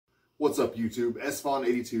What's up, YouTube?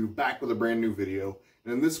 SFon82 back with a brand new video.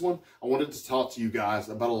 And in this one, I wanted to talk to you guys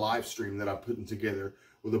about a live stream that I'm putting together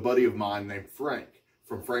with a buddy of mine named Frank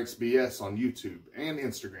from Frank's BS on YouTube and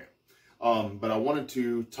Instagram. But I wanted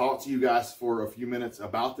to talk to you guys for a few minutes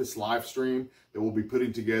about this live stream that we'll be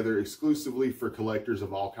putting together exclusively for collectors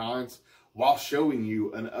of all kinds while showing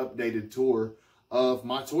you an updated tour of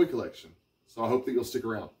my toy collection. So I hope that you'll stick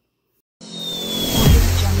around.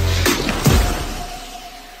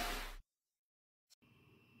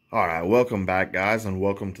 All right, welcome back, guys, and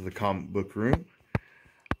welcome to the comic book room.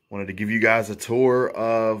 Wanted to give you guys a tour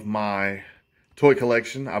of my toy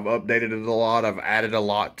collection. I've updated it a lot. I've added a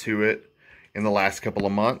lot to it in the last couple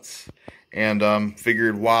of months, and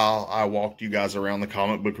figured while I walked you guys around the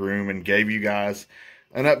comic book room and gave you guys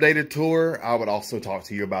an updated tour, I would also talk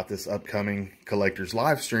to you about this upcoming collector's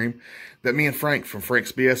live stream that me and Frank from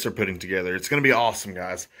Frank's BS are putting together. It's going to be awesome,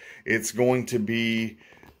 guys. It's going to be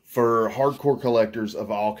for hardcore collectors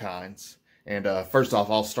of all kinds. And first off,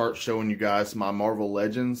 I'll start showing you guys my Marvel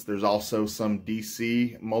Legends. There's also some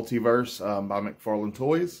DC Multiverse by McFarlane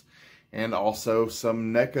Toys, and also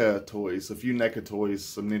some NECA toys, a few NECA toys,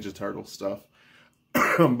 some Ninja Turtle stuff,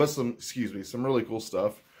 but some really cool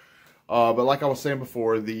stuff. But like I was saying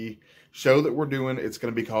before, the show that we're doing, it's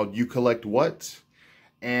going to be called You Collect What?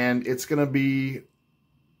 And it's going to be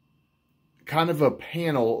kind of a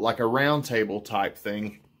panel, like a round table type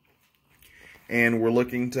thing. And we're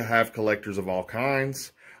looking to have collectors of all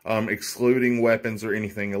kinds, excluding weapons or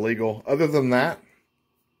anything illegal. Other than that,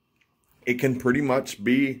 it can pretty much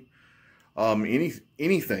be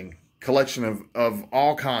anything. Collection of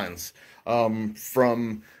all kinds,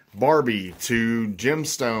 from Barbie to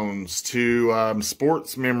gemstones to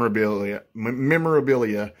sports memorabilia,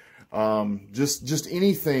 just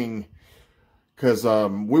anything. Because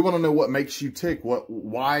we want to know what makes you tick,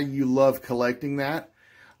 why you love collecting that.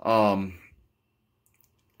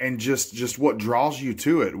 And just what draws you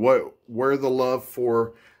to it, where the love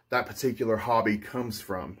for that particular hobby comes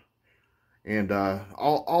from, and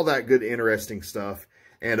all that good, interesting stuff.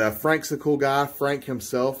 And Frank's a cool guy. Frank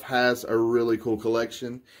himself has a really cool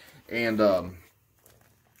collection, and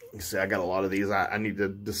you see, I got a lot of these I need to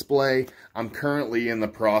display. I'm currently in the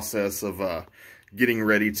process of getting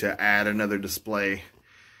ready to add another display,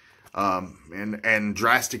 and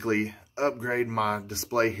drastically upgrade my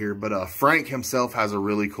display here. But Frank himself has a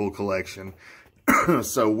really cool collection.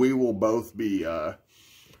 So we will both be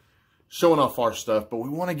showing off our stuff, but we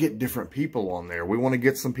want to get different people on there. We want to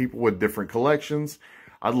get some people with different collections.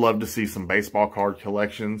 I'd love to see some baseball card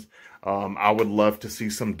collections. I would love to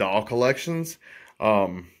see some doll collections.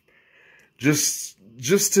 Just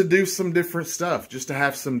to do some different stuff, just to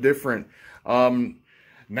have some different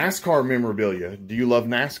NASCAR memorabilia. Do you love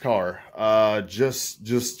NASCAR?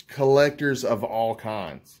 Just collectors of all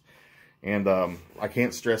kinds. And I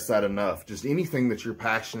can't stress that enough. Just anything that you're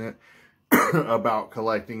passionate about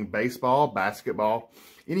collecting. Baseball, basketball,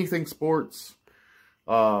 anything sports,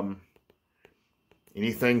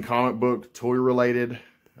 anything comic book, toy related,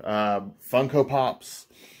 Funko Pops.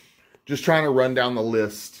 Just trying to run down the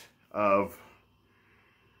list of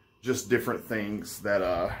just different things that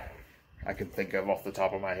I can think of off the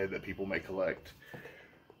top of my head that people may collect.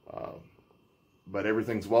 But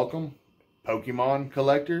everything's welcome. Pokemon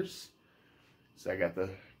collectors. So I got the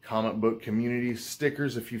comic book community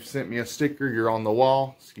stickers. If you've sent me a sticker, you're on the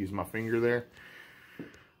wall. Excuse my finger there.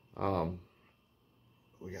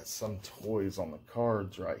 We got some toys on the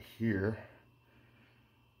cards right here.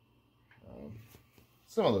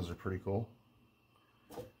 Some of those are pretty cool.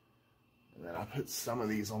 And then I put some of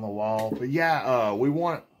these on the wall. But yeah, we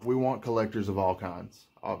want collectors of all kinds,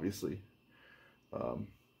 obviously.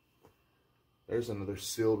 There's another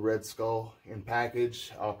sealed Red Skull in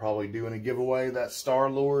package. I'll probably do in a giveaway. That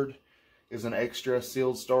Star-Lord is an extra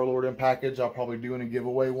sealed Star-Lord in package. I'll probably do in a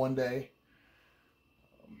giveaway one day.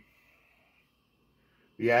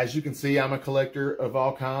 Yeah, as you can see, I'm a collector of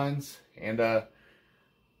all kinds. And I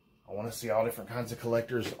want to see all different kinds of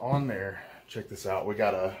collectors on there. Check this out. We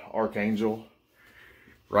got a Archangel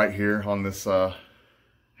right here on this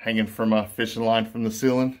hanging from a fishing line from the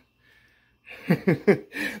ceiling.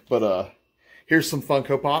 But here's some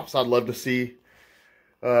Funko Pops. I'd love to see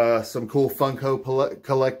some cool Funko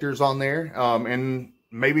collectors on there, and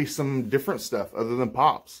maybe some different stuff other than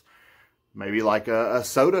Pops. Maybe like a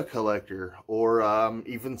soda collector, or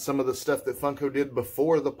even some of the stuff that Funko did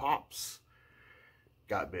before the Pops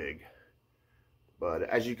got big. But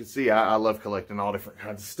as you can see, I love collecting all different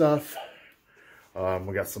kinds of stuff.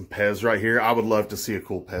 We got some Pez right here. I would love to see a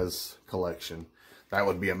cool Pez collection. That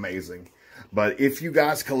would be amazing. But if you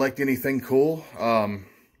guys collect anything cool,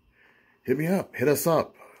 hit me up. Hit us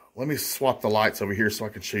up. let me swap the lights over here so I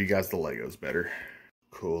can show you guys the Legos better.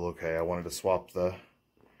 Cool, okay, I wanted to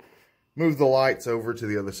move the lights over to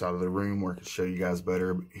the other side of the room where I can show you guys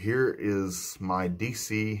better. Here is my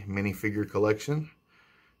DC minifigure collection.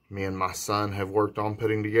 Me and my son have worked on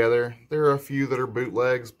putting together. There are a few that are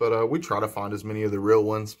bootlegs, but we try to find as many of the real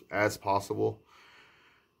ones as possible.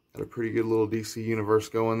 Got a pretty good little DC universe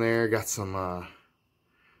going there. Got some,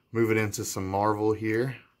 moving into some Marvel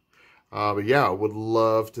here. But yeah, I would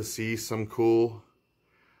love to see some cool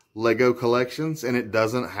Lego collections, and it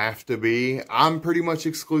doesn't have to be. I'm pretty much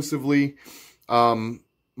exclusively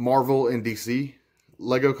Marvel and DC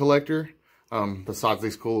Lego collector, besides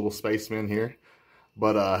these cool little spacemen here.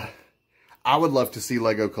 But I would love to see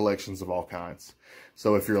Lego collections of all kinds.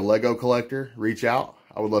 So if you're a Lego collector, reach out.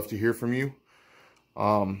 I would love to hear from you.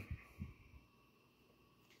 You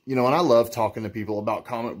know, and I love talking to people about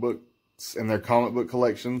comic books and their comic book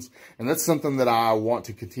collections. And that's something that I want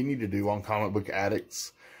to continue to do on Comic Book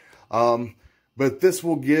Addicts. But this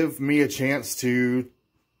will give me a chance to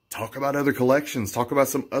talk about other collections, talk about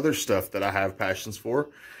some other stuff that I have passions for.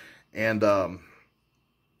 And,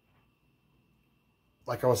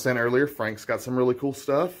 like I was saying earlier, Frank's got some really cool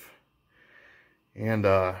stuff. And,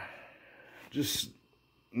 just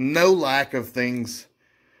no lack of things,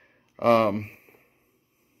 to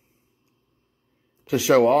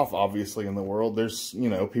show off, obviously, in the world. There's, you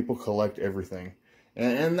know, people collect everything.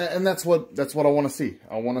 And that's what I want to see.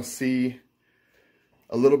 I want to see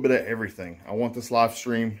a little bit of everything. I want this live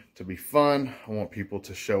stream to be fun. I want people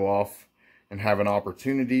to show off and have an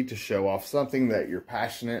opportunity to show off something that you're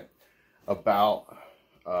passionate about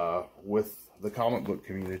with the comic book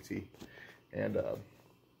community. And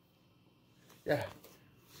yeah,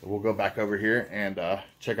 so we'll go back over here and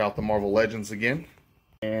check out the Marvel Legends again.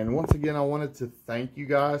 And once again, I wanted to thank you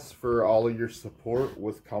guys for all of your support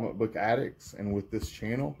with Comic Book Addicts and with this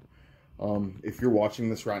channel. If you're watching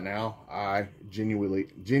this right now, I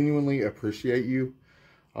genuinely appreciate you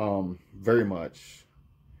very much.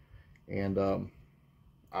 And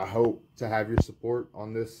I hope to have your support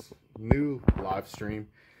on this new live stream.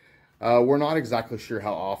 We're not exactly sure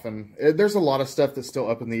how often. There's a lot of stuff that's still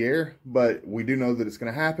up in the air, but we do know that it's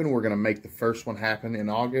going to happen. We're going to make the first one happen in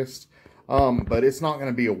August. But it's not going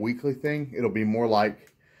to be a weekly thing. It'll be more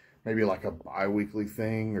like maybe like a bi-weekly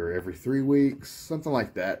thing or every 3 weeks, something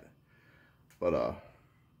like that. But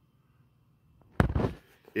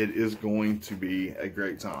it is going to be a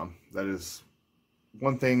great time. That is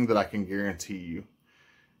one thing that I can guarantee you,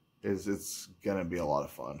 is it's going to be a lot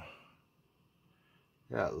of fun.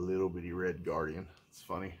 Got a little bitty red guardian. It's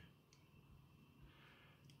funny.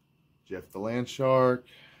 Jeff the Land Shark.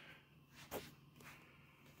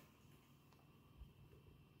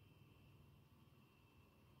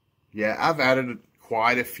 Yeah, I've added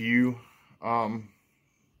quite a few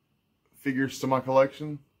figures to my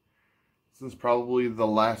collection. This is probably the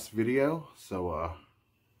last video, so a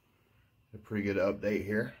pretty good update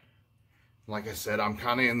here. Like I said, I'm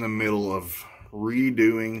kind of in the middle of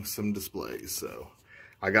redoing some displays, so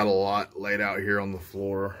I got a lot laid out here on the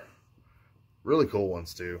floor. Really cool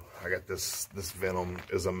ones too. I got this Venom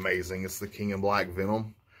is amazing. It's the King in Black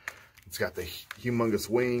Venom. It's got the humongous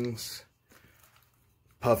wings.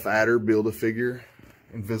 Puff Adder Build-A-Figure,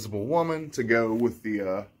 Invisible Woman to go with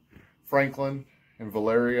the Franklin and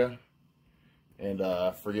Valeria, and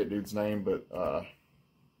I forget dude's name, but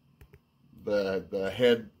the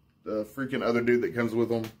head, the freaking other dude that comes with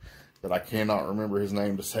them, that I cannot remember his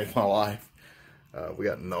name to save my life. We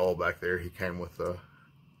got Null back there. He came with the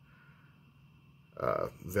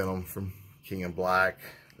Venom from King in Black.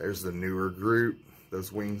 There's the newer Groot.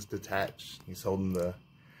 Those wings detached. He's holding the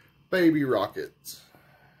baby rocket.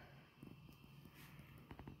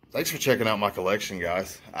 Thanks for checking out my collection,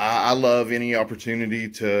 guys. I love any opportunity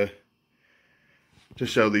to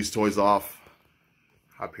show these toys off.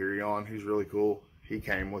 Hyperion, he's really cool. He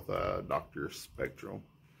came with a Dr. Spectrum.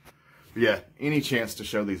 But yeah, any chance to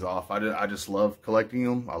show these off. I just love collecting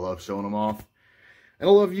them. I love showing them off. And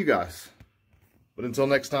I love you guys. But until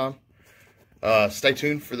next time, stay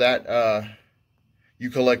tuned for that You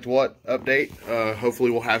Collect What update.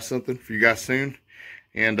 Hopefully we'll have something for you guys soon.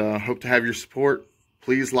 And hope to have your support.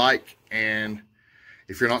 Please like, and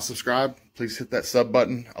if you're not subscribed, please hit that sub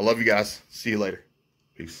button. I love you guys. See you later.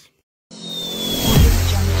 Peace.